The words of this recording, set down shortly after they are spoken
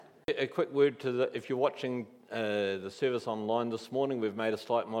a quick word if you're watching the service online this morning, we've made a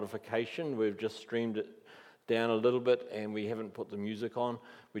slight modification. We've just streamed it down a little bit and we haven't put the music on.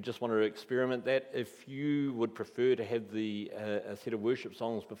 We just wanted to experiment that. If you would prefer to have a set of worship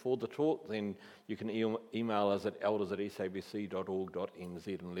songs before the talk, then you can email us at elders@sabc.org.nz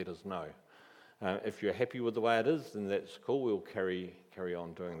and let us know. If you're happy with the way it is, then that's cool. We'll carry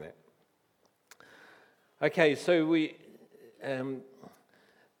on doing that. Okay, so we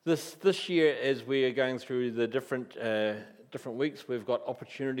this year, as we are going through the different weeks, we've got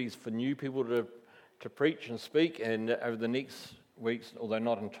opportunities for new people to preach and speak, and over the next weeks, although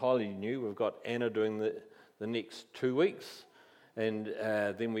not entirely new, we've got Anna doing the next 2 weeks, and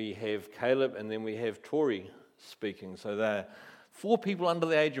then we have Caleb, and then we have Tori speaking. So they're 4 people under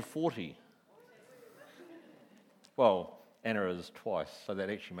the age of 40. Well, Anna is twice, so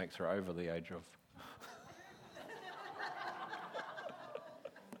that actually makes her over the age of...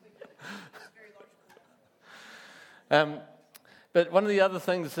 But one of the other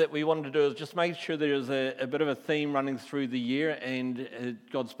things that we wanted to do is just make sure there is a bit of a theme running through the year, and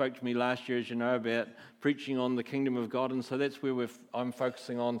God spoke to me last year, as you know, about preaching on the kingdom of God, and so that's where I'm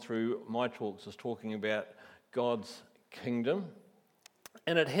focusing on through my talks, is talking about God's kingdom.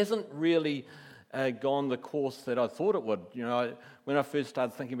 And it hasn't really gone the course that I thought it would. You know, when I first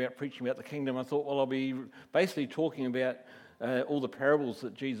started thinking about preaching about the kingdom, I thought, well, I'll be basically talking about all the parables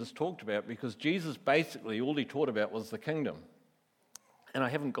that Jesus talked about, because Jesus basically, all he taught about was the kingdom. And I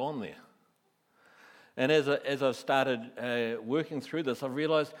haven't gone there. And as I've started working through this, I've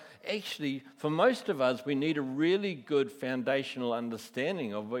realized, actually, for most of us, we need a really good foundational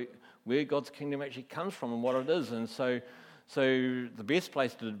understanding of where God's kingdom actually comes from and what it is. And so the best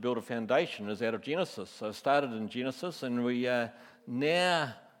place to build a foundation is out of Genesis. So I started in Genesis, and we are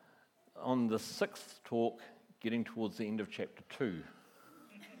now on the 6th talk, getting towards the end of chapter 2.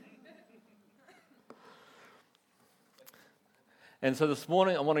 And so this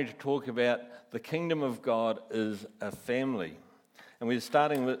morning I wanted to talk about the kingdom of God is a family. And we're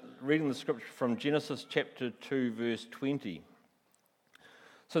starting with reading the scripture from Genesis chapter 2, verse 20.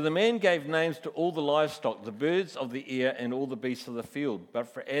 So the man gave names to all the livestock, the birds of the air, and all the beasts of the field.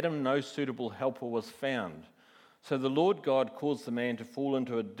 But for Adam no suitable helper was found. So the Lord God caused the man to fall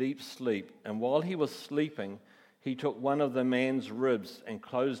into a deep sleep. And while he was sleeping, he took one of the man's ribs and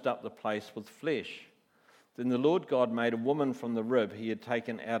closed up the place with flesh. Then the Lord God made a woman from the rib he had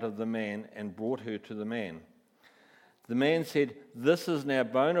taken out of the man and brought her to the man. The man said, "This is now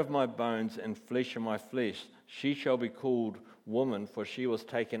bone of my bones and flesh of my flesh. She shall be called woman, for she was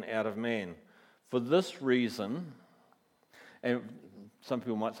taken out of man. For this reason," and some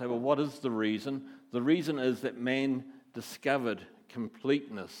people might say, well, what is the reason? The reason is that man discovered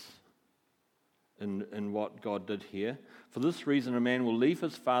completeness in what God did here. "For this reason, a man will leave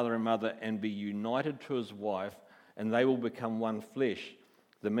his father and mother and be united to his wife, and they will become one flesh.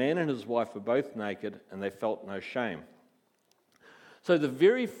 The man and his wife were both naked, and they felt no shame." So the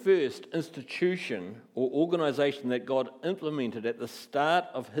very first institution or organization that God implemented at the start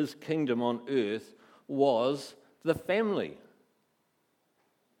of his kingdom on earth was the family.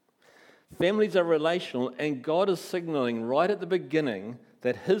 Families are relational, and God is signaling right at the beginning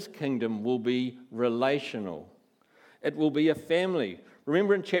that his kingdom will be relational. It will be a family.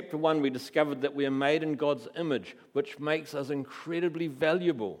 Remember in chapter 1 we discovered that we are made in God's image, which makes us incredibly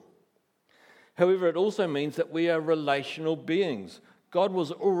valuable. However, it also means that we are relational beings. God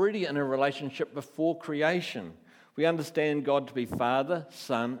was already in a relationship before creation. We understand God to be Father,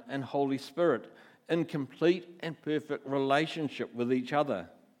 Son, and Holy Spirit, in complete and perfect relationship with each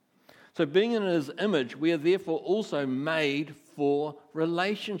other. So being in his image, we are therefore also made for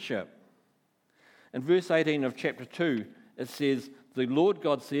relationship. In verse 18 of chapter 2, it says, "The Lord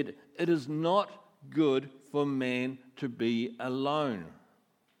God said, 'It is not good for man to be alone.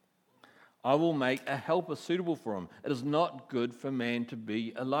 I will make a helper suitable for him.'" It is not good for man to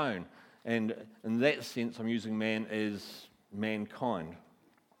be alone. And in that sense, I'm using man as mankind.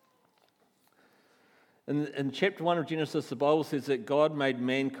 In chapter 1 of Genesis, the Bible says that God made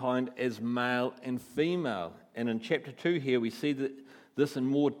mankind as male and female. And in chapter 2 here, we see this in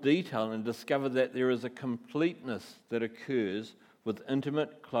more detail and discover that there is a completeness that occurs with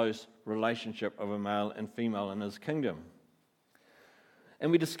intimate, close relationship of a male and female in his kingdom.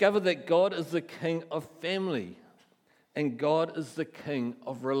 And we discover that God is the king of family, and God is the king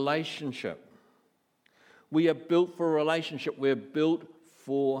of relationship. We are built for a relationship. We're built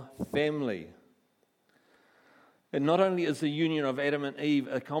for family. And not only is the union of Adam and Eve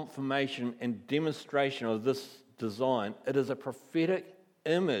a confirmation and demonstration of this design, it is a prophetic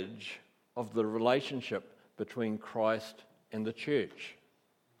image of the relationship between Christ and the church.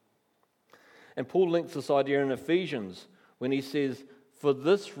 And Paul links this idea in Ephesians when he says, "For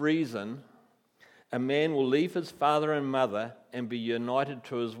this reason, a man will leave his father and mother and be united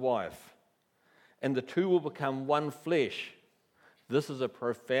to his wife, and the two will become one flesh." This is a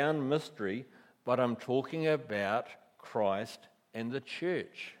profound mystery, but I'm talking about Christ and the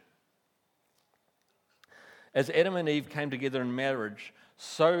church. As Adam and Eve came together in marriage,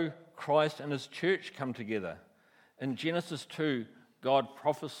 so Christ and his church come together. In Genesis 2, God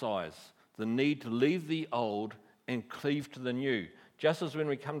prophesies the need to leave the old and cleave to the new. Just as when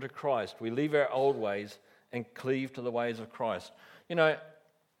we come to Christ, we leave our old ways and cleave to the ways of Christ. You know,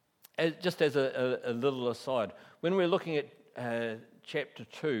 just as a little aside, when we're looking at chapter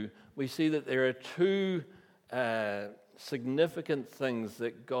 2, we see that there are two significant things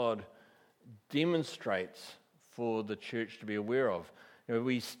that God demonstrates for the church to be aware of. You know,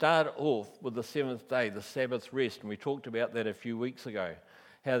 we start off with the seventh day, the Sabbath rest, and we talked about that a few weeks ago,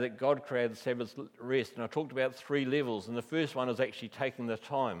 how that God created the Sabbath rest, and I talked about 3 levels, and the first one is actually taking the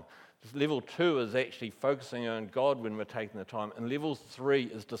time. Level 2 is actually focusing on God when we're taking the time, and level 3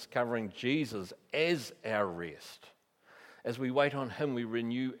 is discovering Jesus as our rest. As we wait on him, we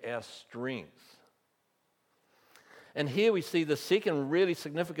renew our strength. And here we see the second really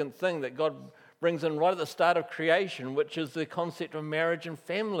significant thing that God brings in right at the start of creation, which is the concept of marriage and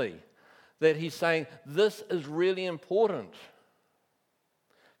family. That he's saying, this is really important.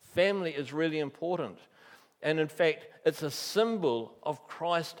 Family is really important. And in fact, it's a symbol of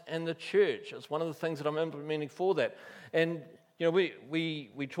Christ and the church. It's one of the things that I'm implementing for that. And you know,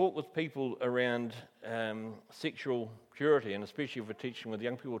 we talk with people around sexual purity, and especially if we're teaching with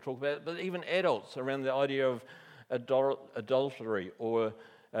young people, talk about it, but even adults around the idea of adultery, or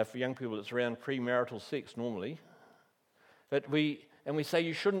for young people, it's around premarital sex normally. But we say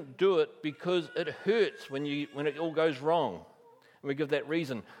you shouldn't do it because it hurts when it all goes wrong. And we give that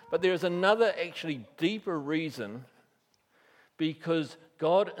reason. But there's another actually deeper reason, because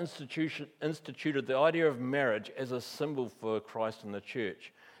God instituted the idea of marriage as a symbol for Christ and the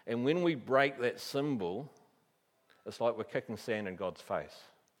church. And when we break that symbol, it's like we're kicking sand in God's face.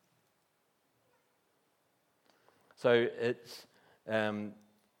 So it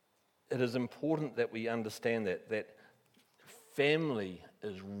is important that we understand that family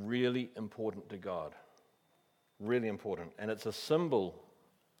is really important to God. Really important. And it's a symbol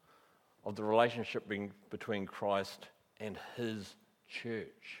of the relationship between Christ and his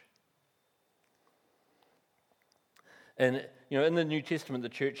church. And you know, in the New Testament, the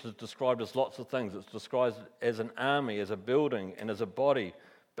church is described as lots of things. It's described as an army, as a building, and as a body.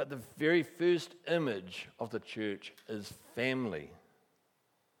 But the very first image of the church is family.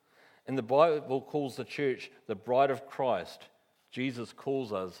 And the Bible calls the church the bride of Christ. Jesus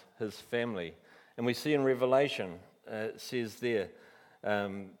calls us his family. And we see in Revelation, it says there,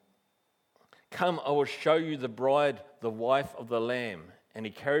 "Come, I will show you the bride, the wife of the Lamb." And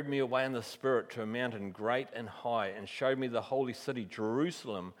he carried me away in the Spirit to a mountain great and high, and showed me the holy city,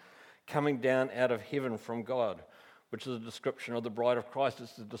 Jerusalem, coming down out of heaven from God, which is a description of the bride of Christ.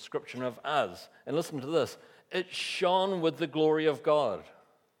 It's a description of us. And listen to this. It shone with the glory of God.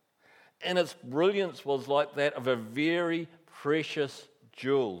 And its brilliance was like that of a very precious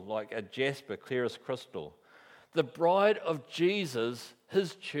jewel, like a jasper, clear as crystal. The bride of Jesus,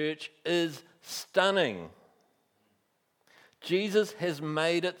 his church, is stunning. Jesus has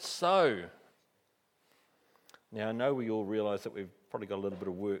made it so. Now, I know we all realize that we've probably got a little bit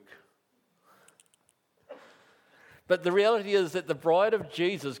of work. But the reality is that the bride of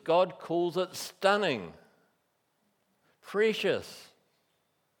Jesus, God calls it stunning, precious.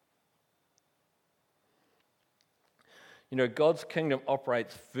 You know, God's kingdom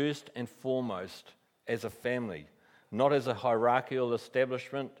operates first and foremost as a family, not as a hierarchical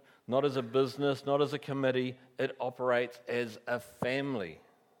establishment, not as a business, not as a committee. It operates as a family.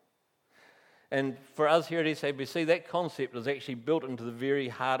 And for us here at SABC, that concept is actually built into the very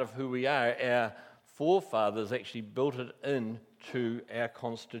heart of who we are. Our forefathers actually built it into our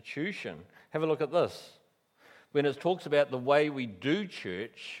constitution. Have a look at this. When it talks about the way we do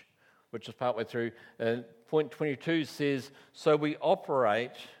church, which is partway through, point 22 says, so we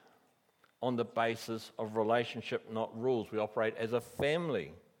operate on the basis of relationship, not rules. We operate as a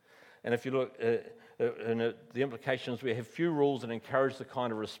family. And if you look at the implications, we have few rules and encourage the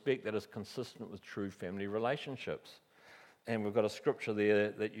kind of respect that is consistent with true family relationships. And we've got a scripture there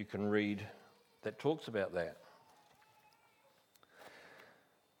that you can read that talks about that.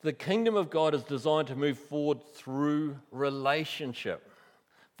 The kingdom of God is designed to move forward through relationship.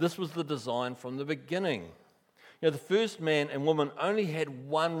 This was the design from the beginning. You know, the first man and woman only had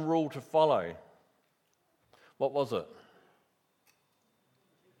one rule to follow. What was it?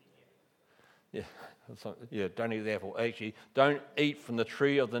 Don't eat the apple. Actually, don't eat from the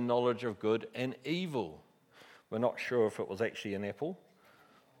tree of the knowledge of good and evil. We're not sure if it was actually an apple.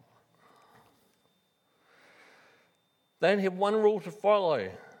 They only had one rule to follow.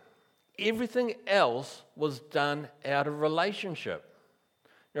 Everything else was done out of relationship.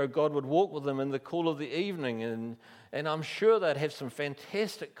 God would walk with them in the cool of the evening, and I'm sure they'd have some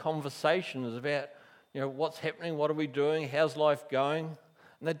fantastic conversations about, what's happening, what are we doing, how's life going?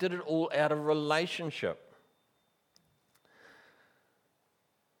 And they did it all out of relationship.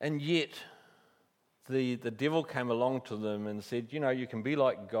 And yet, the devil came along to them and said, you can be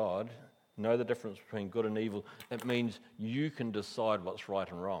like God, know the difference between good and evil. It means you can decide what's right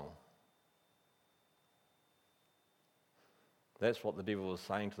and wrong. That's what the devil was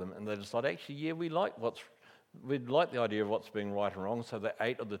saying to them. And they decided, actually, we like the idea of what's being right and wrong. So they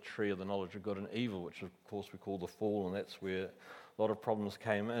ate of the tree of the knowledge of good and evil, which of course we call the fall, and that's where a lot of problems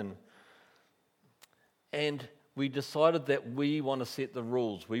came in. And we decided that we want to set the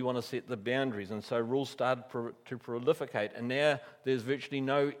rules, we want to set the boundaries, and so rules started to proliferate, and now there's virtually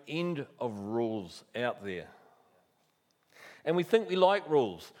no end of rules out there. And we think we like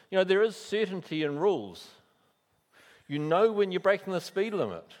rules. There is certainty in rules. You know when you're breaking the speed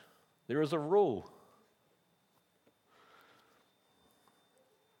limit. There is a rule.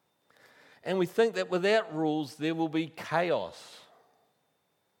 And we think that without rules there will be chaos.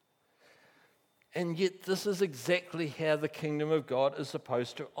 And yet this is exactly how the kingdom of God is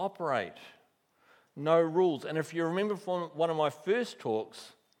supposed to operate. No rules. And if you remember from one of my first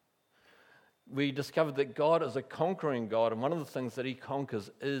talks, we discovered that God is a conquering God, and one of the things that he conquers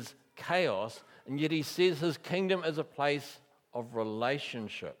is chaos, and yet he says his kingdom is a place of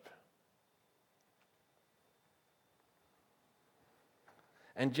relationship.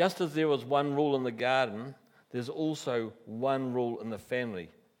 And just as there was one rule in the garden, there's also one rule in the family,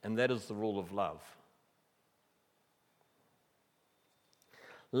 and that is the rule of love.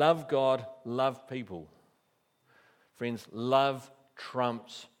 Love God, love people. Friends, love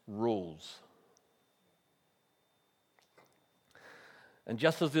trumps rules. And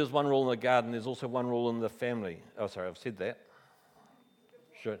just as there's one rule in the garden, there's also one rule in the family. Oh, sorry, I've said that.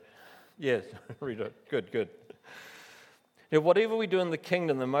 Sure. Yes, read it. Good. Now, whatever we do in the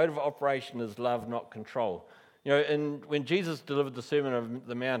kingdom, the mode of operation is love, not control. When Jesus delivered the Sermon on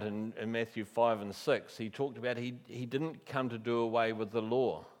the Mount in Matthew 5 and 6, he talked about he didn't come to do away with the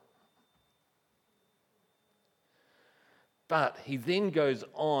law. But he then goes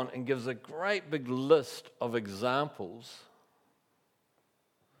on and gives a great big list of examples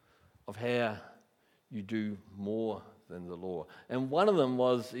of how you do more than the law. And one of them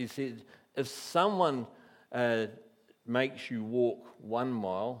was, he said, if someone makes you walk 1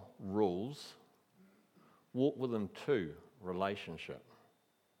 mile, rules, walk with them 2, relationship.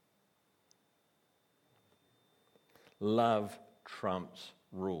 Love trumps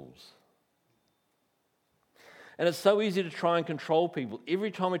rules. And it's so easy to try and control people.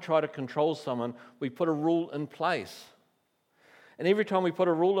 Every time we try to control someone, we put a rule in place. And every time we put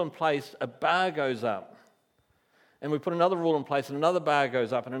a rule in place, a bar goes up. And we put another rule in place, and another bar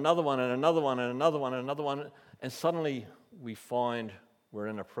goes up, and another one, and another one, and another one, and another one. And suddenly we find we're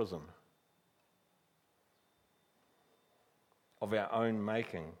in a prison of our own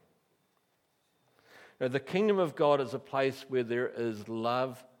making. The kingdom of God is a place where there is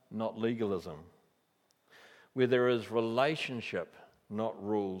love, not legalism. Where there is relationship, not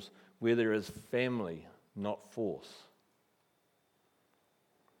rules. Where there is family, not force.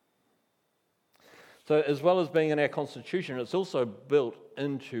 So as well as being in our constitution, it's also built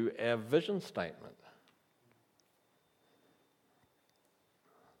into our vision statement.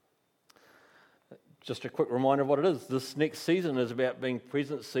 Just a quick reminder of what it is. This next season is about being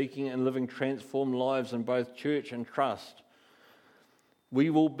present, seeking, and living transformed lives in both church and trust. We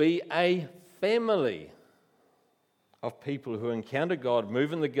will be a family of people who encounter God,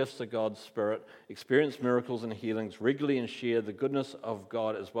 move in the gifts of God's Spirit, experience miracles and healings regularly, and share the goodness of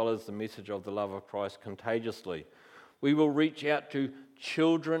God as well as the message of the love of Christ contagiously. We will reach out to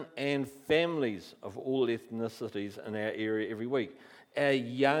children and families of all ethnicities in our area every week. Our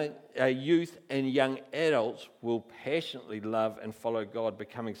youth and young adults will passionately love and follow God,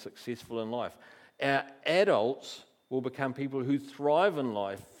 becoming successful in life. Our adults will become people who thrive in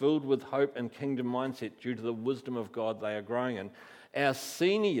life, filled with hope and kingdom mindset due to the wisdom of God they are growing in. Our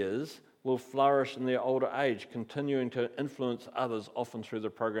seniors will flourish in their older age, continuing to influence others, often through the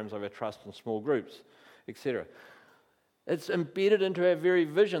programs of our trust and small groups, etc. It's embedded into our very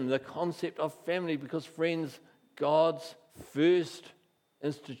vision, the concept of family, because, friends, God's first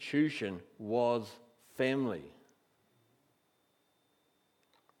institution was family.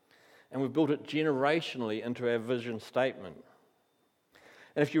 and we've built it generationally into our vision statement.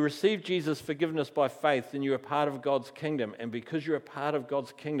 And if you receive Jesus' forgiveness by faith, then you're a part of God's kingdom. And because you're a part of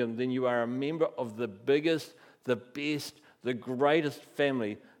God's kingdom, then you are a member of the biggest, the best, the greatest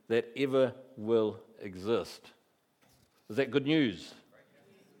family that ever will exist. Is that good news?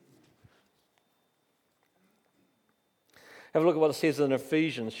 Have a look at what it says in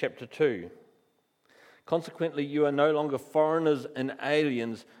Ephesians chapter 2. Consequently, you are no longer foreigners and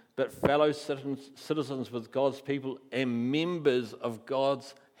aliens, but fellow citizens with God's people and members of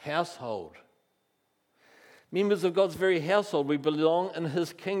God's household. Members of God's very household. We belong in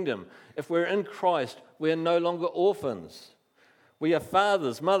His kingdom. If we're in Christ, we are no longer orphans. We are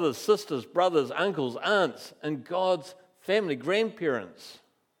fathers, mothers, sisters, brothers, uncles, aunts, and God's family, grandparents.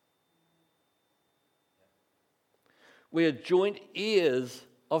 We are joint heirs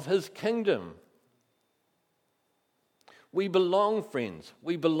of His kingdom. We belong, friends.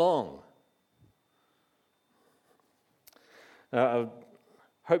 We belong. Now, I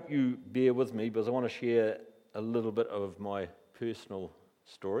hope you bear with me because I want to share a little bit of my personal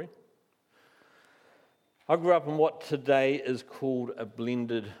story. I grew up in what today is called a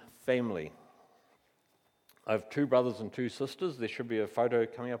blended family. I have 2 brothers and 2 sisters. There should be a photo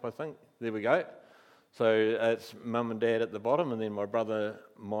coming up, I think. There we go. So it's mum and dad at the bottom, and then my brother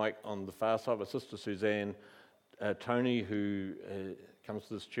Mike on the far side, my sister Suzanne, Tony, who comes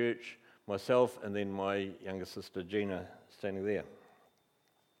to this church, myself, and then my younger sister Gina standing there.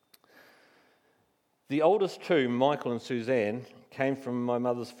 The oldest 2, Michael and Suzanne, came from my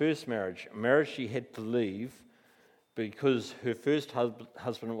mother's first marriage, a marriage she had to leave because her first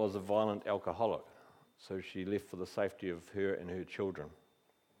husband was a violent alcoholic. So she left for the safety of her and her children.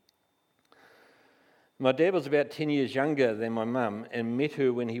 My dad was about 10 years younger than my mum and met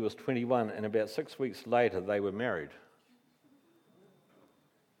her when he was 21, and about 6 weeks later they were married.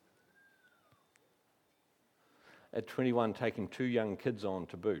 At 21, taking 2 young kids on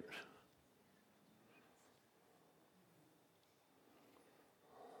to boot.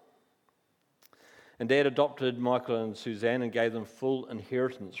 And Dad adopted Michael and Suzanne and gave them full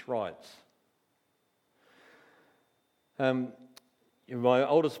inheritance rights. My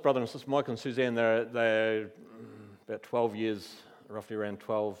oldest brother and sister, Michael and Suzanne, they're about 12 years, roughly around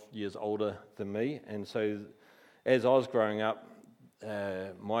 12 years older than me. And so as I was growing up,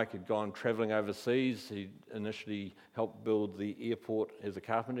 Mike had gone travelling overseas. He initially helped build the airport as a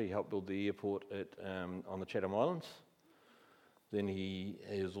carpenter. He helped build the airport on the Chatham Islands. Then he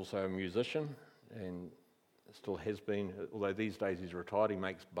is also a musician and still has been, although these days he's retired. He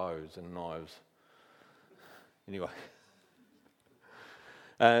makes bows and knives. Anyway.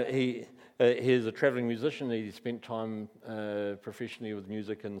 He is a travelling musician. He spent time professionally with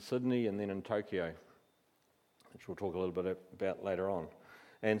music in Sydney and then in Tokyo, which we'll talk a little bit about later on.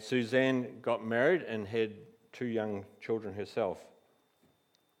 And Suzanne got married and had 2 young children herself.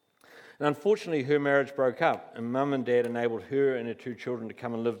 And unfortunately, her marriage broke up, and Mum and Dad enabled her and her 2 children to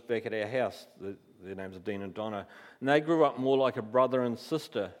come and live back at our house. Their names are Dean and Donna. And they grew up more like a brother and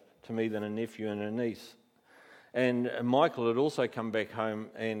sister to me than a nephew and a niece. And Michael had also come back home,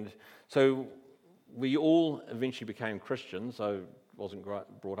 and so we all eventually became Christians. I wasn't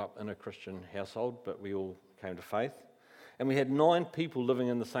brought up in a Christian household, but we all came to faith. And we had 9 people living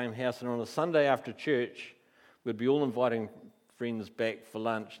in the same house, and on a Sunday after church, we'd be all inviting friends back for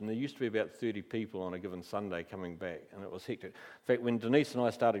lunch, and there used to be about 30 people on a given Sunday coming back, and it was hectic. In fact, when Denise and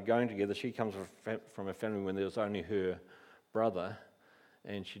I started going together, she comes from a family when there was only her brother,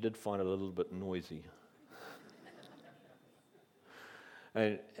 and she did find it a little bit noisy.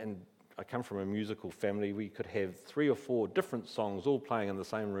 And I come from a musical family. We could have 3 or 4 different songs all playing in the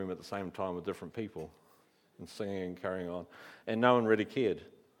same room at the same time with different people and singing and carrying on. And no one really cared.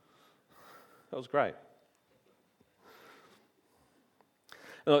 That was great.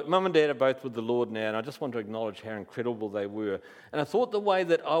 And look, Mum and Dad are both with the Lord now, and I just want to acknowledge how incredible they were. And I thought the way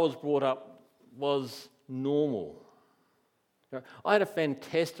that I was brought up was normal. I had a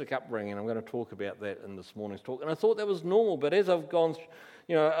fantastic upbringing, and I'm going to talk about that in this morning's talk. And I thought that was normal, but as I've gone,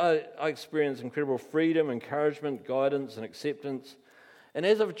 I experienced incredible freedom, encouragement, guidance, and acceptance. And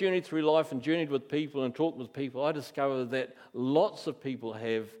as I've journeyed through life and journeyed with people and talked with people, I discovered that lots of people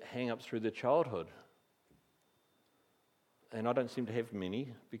have hang-ups through their childhood. And I don't seem to have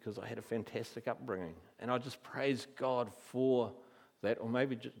many because I had a fantastic upbringing. And I just praise God for that, or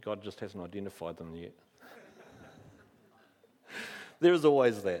maybe God just hasn't identified them yet. There is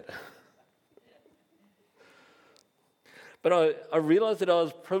always that. But I realised that I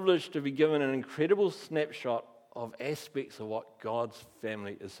was privileged to be given an incredible snapshot of aspects of what God's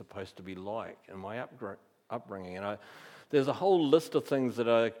family is supposed to be like in my upbringing. And There's a whole list of things that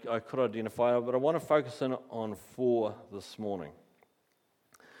I could identify, but I want to focus in on 4 this morning.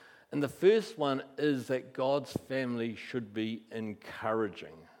 And the first one is that God's family should be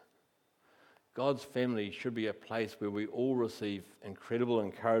encouraging. God's family should be a place where we all receive incredible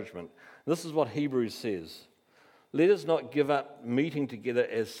encouragement. This is what Hebrews says. Let us not give up meeting together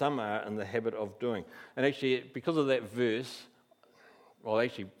as some are in the habit of doing. And actually, because of that verse,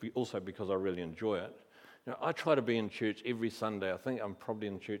 also because I really enjoy it, I try to be in church every Sunday. I think I'm probably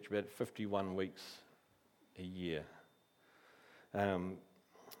in church about 51 weeks a year.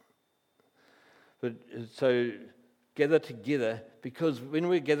 So gather together, because when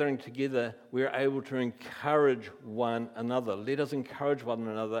we're gathering together, we're able to encourage one another. Let us encourage one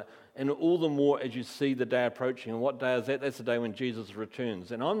another, and all the more as you see the day approaching. And what day is that? That's the day when Jesus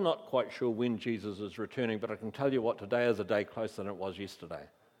returns. And I'm not quite sure when Jesus is returning, but I can tell you what, today is a day closer than it was yesterday.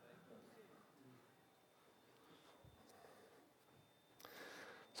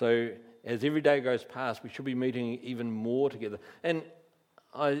 So as every day goes past, we should be meeting even more together. And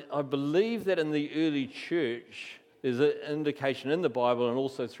I believe that in the early church, there's an indication in the Bible and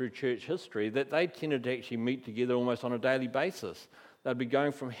also through church history that they tended to actually meet together almost on a daily basis. They'd be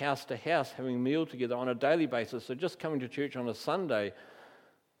going from house to house, having a meal together on a daily basis. So just coming to church on a Sunday,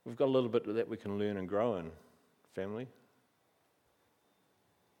 we've got a little bit that we can learn and grow in, family.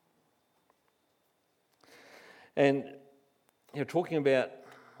 And I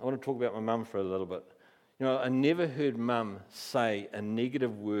want to talk about my mum for a little bit. I never heard Mum say a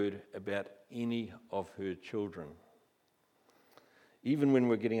negative word about any of her children, even when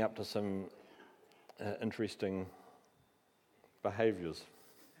we're getting up to some interesting behaviours.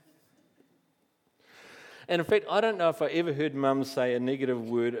 And in fact, I don't know if I ever heard Mum say a negative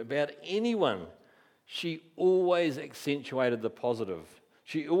word about anyone. She always accentuated the positive.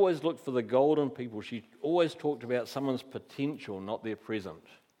 She always looked for the gold in people. She always talked about someone's potential, not their present.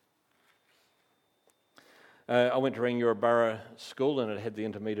 I went to Rangiora Borough School, and it had the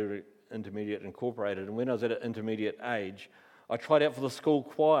intermediate incorporated. And when I was at an intermediate age, I tried out for the school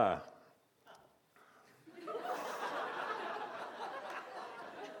choir.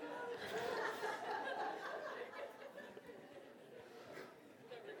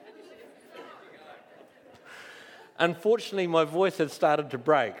 Unfortunately, my voice had started to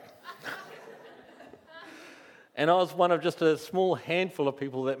break. And I was one of just a small handful of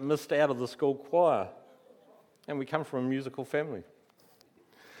people that missed out of the school choir. And we come from a musical family.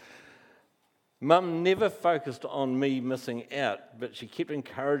 Mum never focused on me missing out, but she kept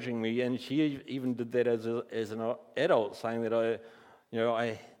encouraging me, and she even did that as an adult, saying that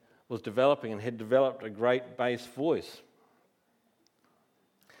I was developing and had developed a great bass voice.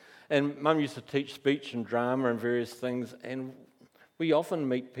 And Mum used to teach speech and drama and various things, and we often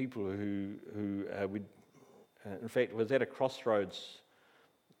meet people who in fact, was at a Crossroads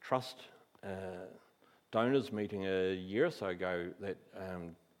Trust donors meeting a year or so ago that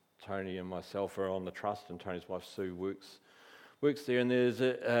Tony and myself are on the trust, and Tony's wife Sue works there, and there's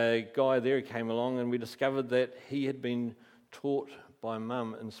a guy there who came along, and we discovered that he had been taught by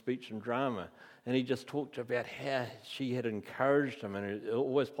Mum in speech and drama, and he just talked about how she had encouraged him, and it was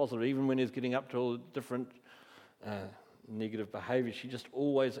always positive, even when he was getting up to all different negative behaviours. She just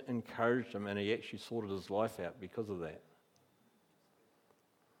always encouraged him, and he actually sorted his life out because of that.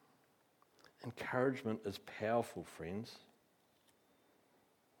 Encouragement is powerful, friends.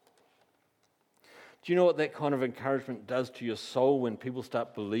 Do you know what that kind of encouragement does to your soul when people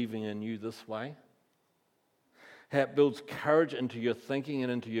start believing in you this way? How it builds courage into your thinking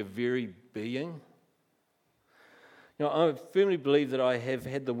and into your very being. I firmly believe that I have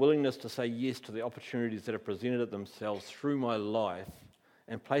had the willingness to say yes to the opportunities that have presented themselves through my life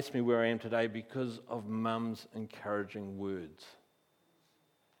and placed me where I am today because of Mum's encouraging words.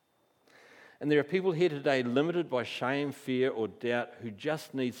 And there are people here today limited by shame, fear, or doubt who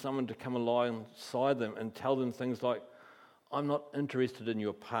just need someone to come alongside them and tell them things like, I'm not interested in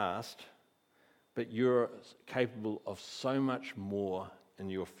your past, but you're capable of so much more in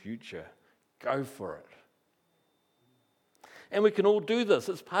your future. Go for it. And we can all do this.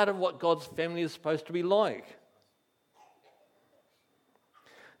 It's part of what God's family is supposed to be like.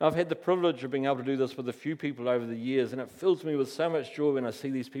 I've had the privilege of being able to do this with a few people over the years, and it fills me with so much joy when I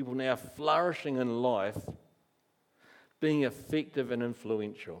see these people now flourishing in life, being effective and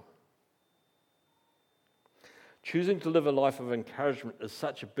influential. Choosing to live a life of encouragement is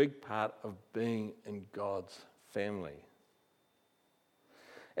such a big part of being in God's family.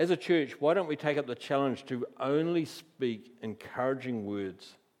 As a church, why don't we take up the challenge to only speak encouraging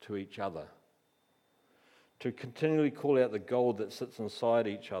words to each other? To continually call out the gold that sits inside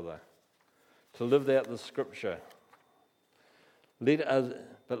each other, to live out the scripture, Let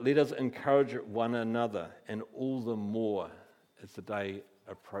us encourage one another, and all the more as the day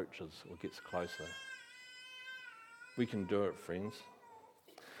approaches or gets closer. We can do it, friends.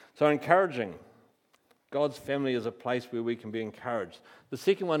 So encouraging. God's family is a place where we can be encouraged. The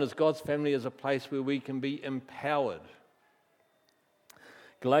second one is God's family is a place where we can be empowered.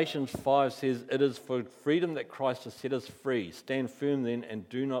 Galatians 5 says, "It is for freedom that Christ has set us free. Stand firm then, and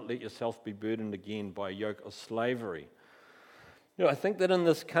do not let yourself be burdened again by a yoke of slavery." I think that in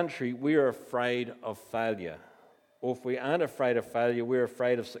this country we are afraid of failure. Or if we aren't afraid of failure, we're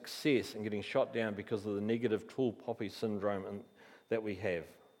afraid of success and getting shot down because of the negative tall poppy syndrome that we have.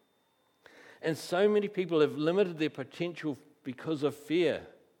 And so many people have limited their potential because of fear.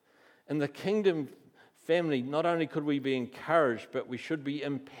 In the kingdom family, not only could we be encouraged, but we should be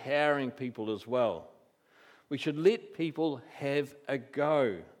empowering people as well. We should let people have a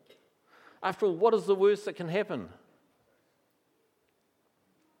go. After all, what is the worst that can happen?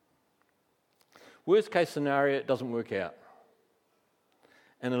 Worst case scenario, it doesn't work out.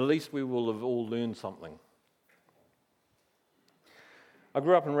 And at least we will have all learned something. I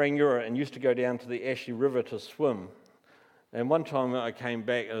grew up in Rangiora and used to go down to the Ashley River to swim. And one time I came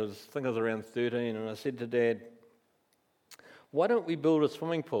back, I think I was around 13, and I said to Dad, "Why don't we build a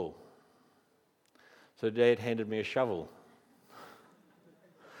swimming pool?" So Dad handed me a shovel.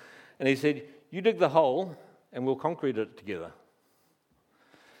 And he said, "You dig the hole and we'll concrete it together."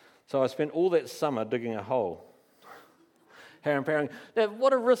 So I spent all that summer digging a hole. Harry. Now,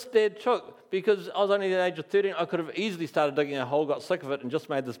 what a risk Dad took, because I was only the age of 13. I could have easily started digging a hole, got sick of it, and just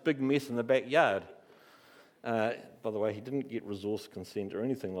made this big mess in the backyard. By the way, he didn't get resource consent or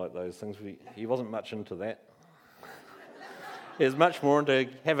anything like those things. He wasn't much into that. He was much more into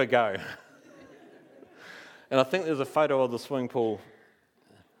have a go. And I think there's a photo of the swimming pool.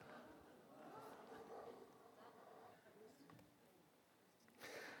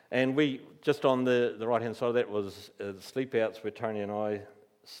 And we, just on the right-hand side of that was sleep outs where Tony and I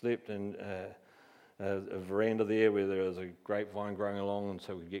slept, and a veranda there where there was a grapevine growing along, and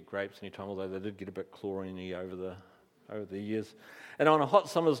so we could get grapes anytime, although they did get a bit chlorine-y over the years. And on a hot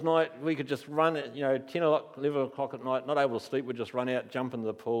summer's night, we could just run at 10 o'clock, 11 o'clock at night, not able to sleep, we'd just run out, jump into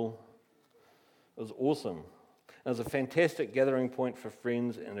the pool. It was awesome. It was a fantastic gathering point for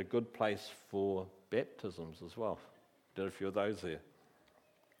friends and a good place for baptisms as well. Did a few of those there.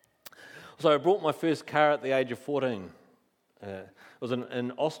 So I bought my first car at the age of 14. It was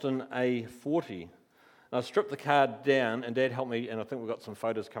an Austin A40. And I stripped the car down, and Dad helped me, and I think we've got some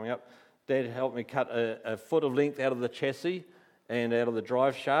photos coming up. Dad helped me cut a foot of length out of the chassis and out of the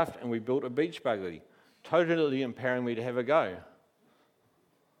drive shaft, and we built a beach buggy, totally empowering me to have a go.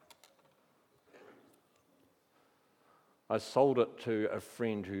 I sold it to a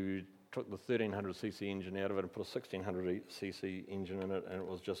friend who took the 1300cc engine out of it and put a 1600cc engine in it, and it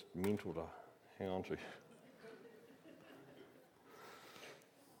was just mental to hang on to.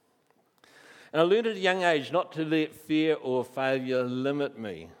 And I learned at a young age not to let fear or failure limit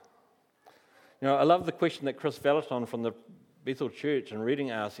me. I love the question that Chris Valaton from the Bethel Church in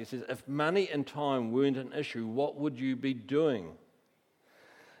Reading asked. He says, "If money and time weren't an issue, what would you be doing?"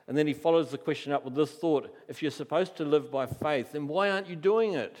 And then he follows the question up with this thought: if you're supposed to live by faith, then why aren't you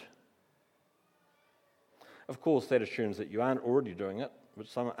doing it? Of course, that assumes that you aren't already doing it, but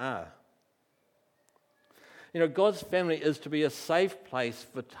some are. God's family is to be a safe place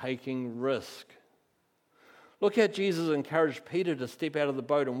for taking risk. Look how Jesus encouraged Peter to step out of the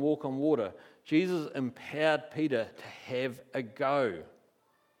boat and walk on water. Jesus empowered Peter to have a go.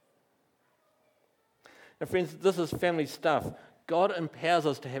 Now, friends, this is family stuff. God empowers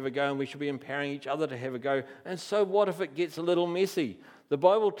us to have a go, and we should be empowering each other to have a go. And so what if it gets a little messy? The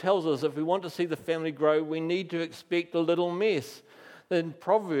Bible tells us if we want to see the family grow, we need to expect a little mess. In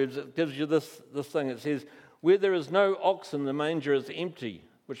Proverbs, it gives you this thing. It says, "Where there is no oxen, the manger is empty,"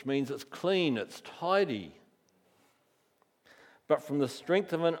 which means it's clean, it's tidy. But from the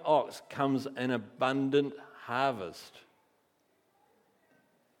strength of an ox comes an abundant harvest.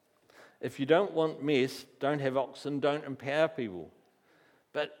 If you don't want mess, don't have oxen, don't empower people.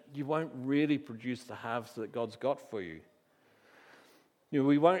 But you won't really produce the harvest that God's got for you.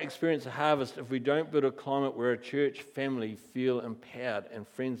 We won't experience a harvest if we don't build a climate where a church family feel empowered. And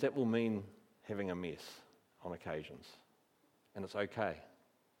friends, that will mean having a mess on occasions. And it's okay.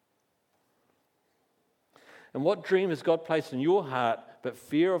 And what dream has God placed in your heart, but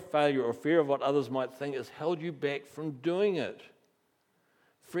fear of failure or fear of what others might think has held you back from doing it?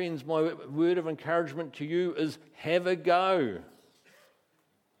 Friends, my word of encouragement to you is have a go.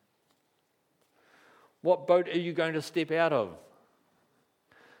 What boat are you going to step out of?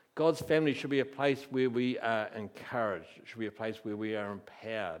 God's family should be a place where we are encouraged. It should be a place where we are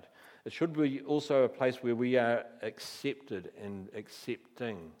empowered. It should be also a place where we are accepted and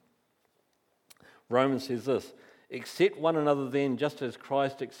accepting. Romans says this, accept one another then, just as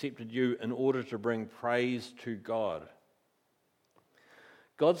Christ accepted you in order to bring praise to God.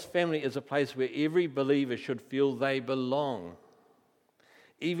 God's family is a place where every believer should feel they belong.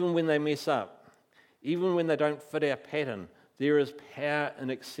 Even when they mess up, even when they don't fit our pattern, there is power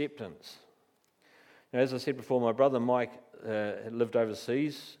in acceptance. Now, as I said before, my brother Mike had lived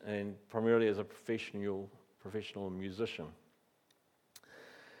overseas and primarily as a professional musician.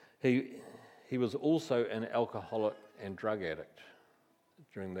 He was also an alcoholic and drug addict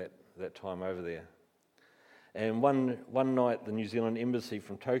during that time over there. And one night, the New Zealand Embassy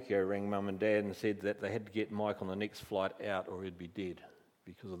from Tokyo rang Mum and Dad and said that they had to get Mike on the next flight out or he'd be dead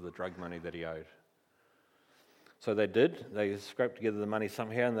because of the drug money that he owed. So they did. They scraped together the money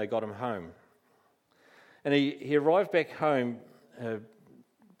somehow and they got him home. And he arrived back home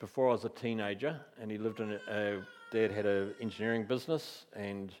before I was a teenager, and he lived in Dad had an engineering business,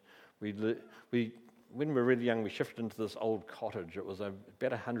 and when we were really young, we shifted into this old cottage. It was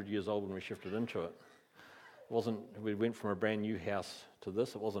about 100 years old when we shifted into it. We went from a brand new house to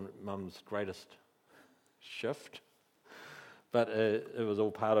this. It wasn't Mum's greatest shift, but it was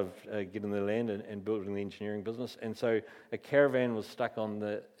all part of getting the land and building the engineering business. And so a caravan was stuck on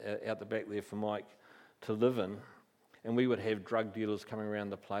out the back there for Mike to live in, and we would have drug dealers coming around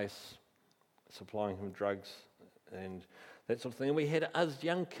the place, supplying him drugs and that sort of thing. And we had us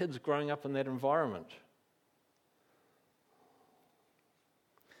young kids growing up in that environment.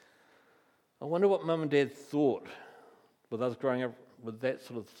 I wonder what Mum and Dad thought with us growing up with that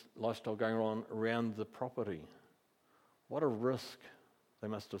sort of lifestyle going on around the property. What a risk they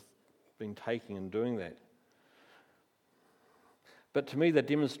must have been taking in doing that. But to me, they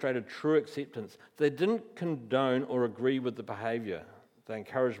demonstrated true acceptance. They didn't condone or agree with the behaviour. They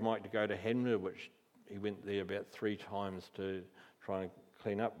encouraged Mike to go to Hanmer, which he went there about 3 times to try and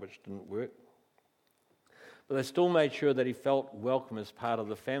clean up, which didn't work. But they still made sure that he felt welcome as part of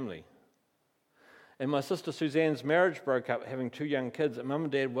the family. And my sister Suzanne's marriage broke up, having 2 young kids, and Mum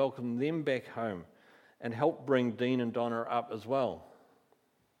and Dad welcomed them back home and helped bring Dean and Donna up as well.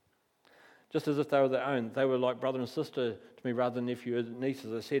 Just as if they were their own. They were like brother and sister to me rather than nephew and niece,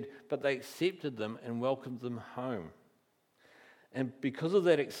 as I said, but they accepted them and welcomed them home. And because of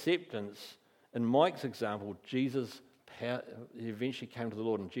that acceptance, in Mike's example, Jesus he eventually came to the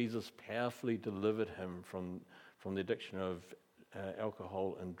Lord, and Jesus powerfully delivered him from the addiction of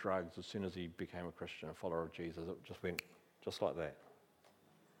alcohol and drugs as soon as he became a Christian, a follower of Jesus. It just went just like that.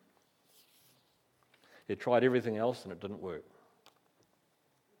 He tried everything else and it didn't work.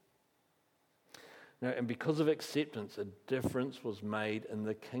 Now, and because of acceptance, a difference was made in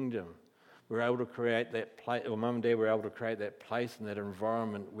the kingdom. We were able to create that place, or Mum and Dad were able to create that place and that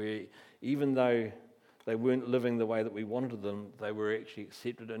environment where even though they weren't living the way that we wanted them, they were actually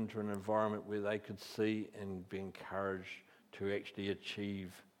accepted into an environment where they could see and be encouraged to actually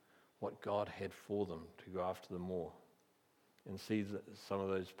achieve what God had for them, to go after them more and see some of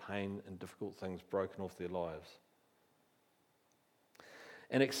those pain and difficult things broken off their lives.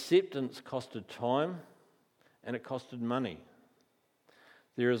 And acceptance costed time and it costed money.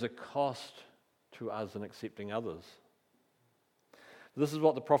 There is a cost to us in accepting others. This is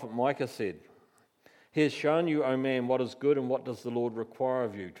what the prophet Micah said. He has shown you, O man, what is good and what does the Lord require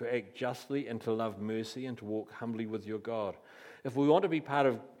of you, to act justly and to love mercy and to walk humbly with your God. If we want to be part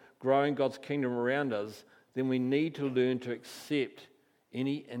of growing God's kingdom around us, then we need to learn to accept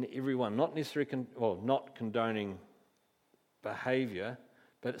any and everyone, not necessarily, not condoning behaviour,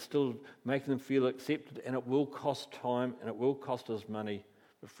 but still making them feel accepted, and it will cost time and it will cost us money,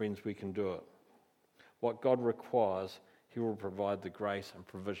 but friends, we can do it. What God requires, He will provide the grace and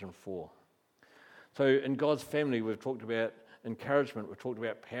provision for. So in God's family, we've talked about encouragement, we've talked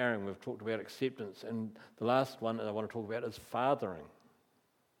about powering, we've talked about acceptance, and the last one that I want to talk about is fathering.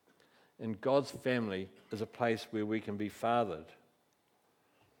 And God's family is a place where we can be fathered.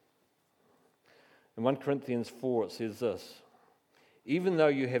 In 1 Corinthians 4 it says this, even though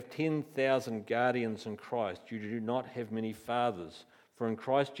you have 10,000 guardians in Christ, you do not have many fathers. For in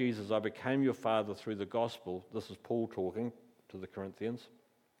Christ Jesus I became your father through the gospel. This is Paul talking to the Corinthians.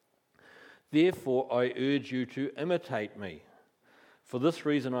 Therefore I urge you to imitate me. For this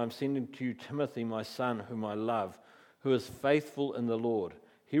reason I am sending to you Timothy, my son, whom I love, who is faithful in the Lord.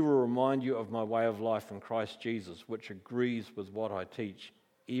 He will remind you of my way of life in Christ Jesus, which agrees with what I teach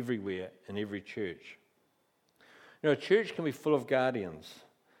everywhere in every church. A church can be full of guardians,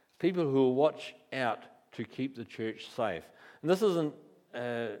 people who will watch out to keep the church safe. And this isn't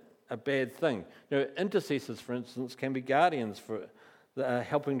a bad thing. Intercessors, for instance, can be guardians for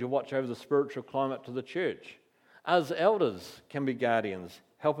helping to watch over the spiritual climate to the church. Us elders can be guardians,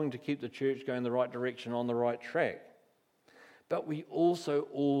 helping to keep the church going the right direction, on the right track. But we also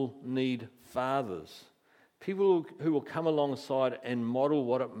all need fathers, people who will come alongside and model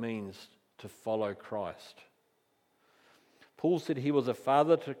what it means to follow Christ. Paul said he was a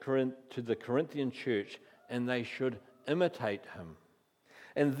father to the Corinthian church, and they should imitate him.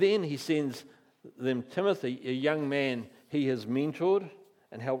 And then he sends them Timothy, a young man he has mentored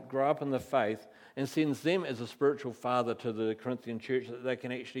and helped grow up in the faith, and sends them as a spiritual father to the Corinthian church, that they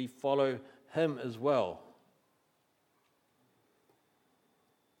can actually follow him as well.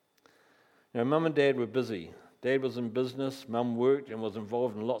 Mum and Dad were busy. Dad was in business, Mum worked and was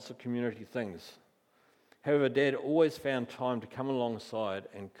involved in lots of community things. However, Dad always found time to come alongside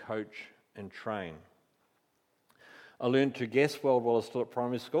and coach and train. I learned to gas weld while I was still at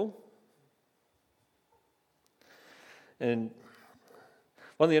primary school. And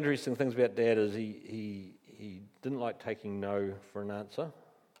one of the interesting things about Dad is he didn't like taking no for an answer.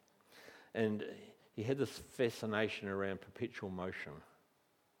 And he had this fascination around perpetual motion.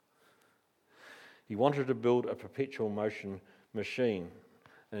 He wanted to build a perpetual motion machine.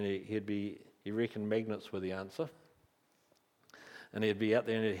 And he reckoned magnets were the answer. And he'd be out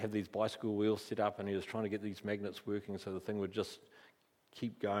there and he'd have these bicycle wheels set up, and he was trying to get these magnets working so the thing would just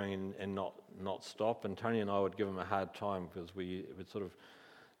keep going and not stop. And Tony and I would give him a hard time because we had sort of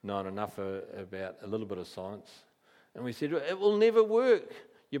known enough about a little bit of science. And we said, it will never work.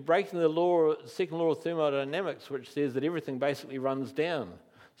 You're breaking the second law of thermodynamics, which says that everything basically runs down.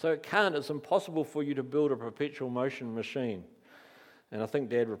 So it's impossible for you to build a perpetual motion machine. And I think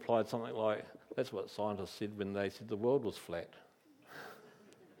Dad replied something like, that's what scientists said when they said the world was flat.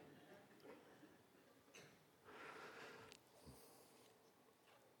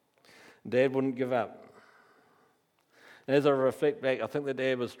 Dad wouldn't give up. And as I reflect back, I think that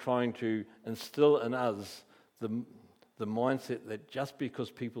Dad was trying to instill in us the mindset that just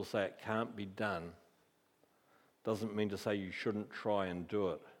because people say it can't be done doesn't mean to say you shouldn't try and do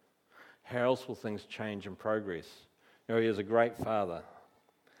it. How else will things change and progress? He is a great father.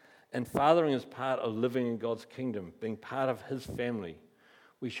 And fathering is part of living in God's kingdom, being part of his family.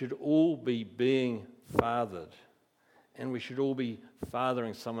 We should all be being fathered. And we should all be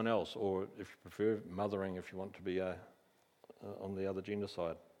fathering someone else, or if you prefer, mothering if you want to be on the other gender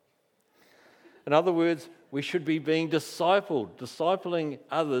side. In other words, we should be being discipling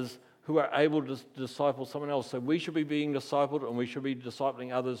others who are able to disciple someone else. So we should be being discipled, and we should be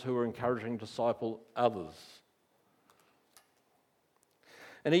discipling others who are encouraging to disciple others.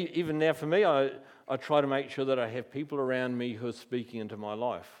 And even now for me, I try to make sure that I have people around me who are speaking into my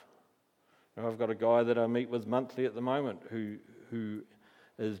life. I've got a guy that I meet with monthly at the moment who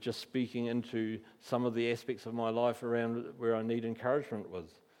is just speaking into some of the aspects of my life around where I need encouragement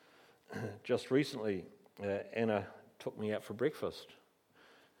with. Just recently, Anna took me out for breakfast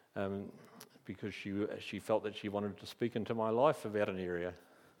because she felt that she wanted to speak into my life about an area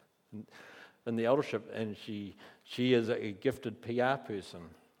in the eldership, and she is a gifted PR person.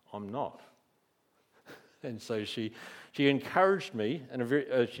 I'm not. And so she encouraged me, and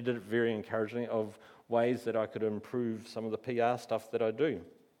she did it very encouragingly, of ways that I could improve some of the PR stuff that I do.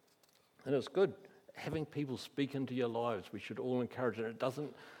 And it's good. Having people speak into your lives, we should all encourage it. It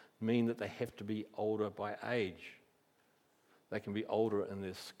doesn't mean that they have to be older by age. They can be older in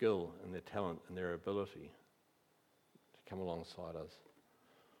their skill and their talent and their ability to come alongside us.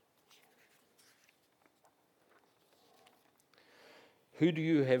 Who do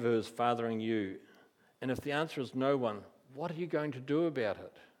you have who is fathering you? And if the answer is no one, what are you going to do about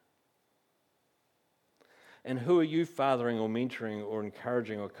it? And who are you fathering or mentoring or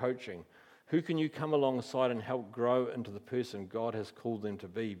encouraging or coaching? Who can you come alongside and help grow into the person God has called them to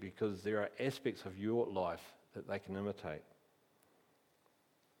be? Because there are aspects of your life that they can imitate.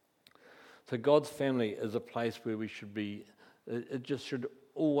 So God's family is a place where we should be, it just should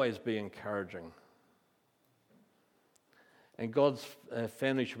always be encouraging. And God's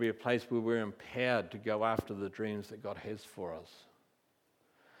family should be a place where we're empowered to go after the dreams that God has for us.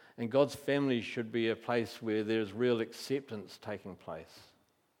 And God's family should be a place where there's real acceptance taking place.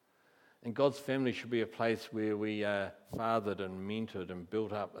 And God's family should be a place where we are fathered and mentored and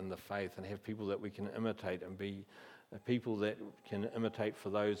built up in the faith and have people that we can imitate and be people that can imitate for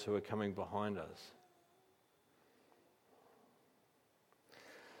those who are coming behind us.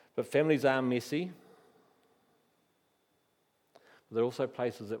 But families are messy. They're also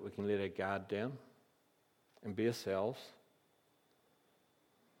places that we can let our guard down and be ourselves.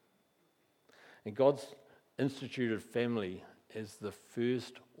 And God's instituted family as the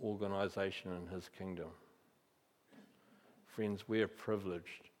first organisation in his kingdom. Friends, we're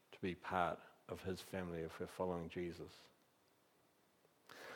privileged to be part of his family if we're following Jesus.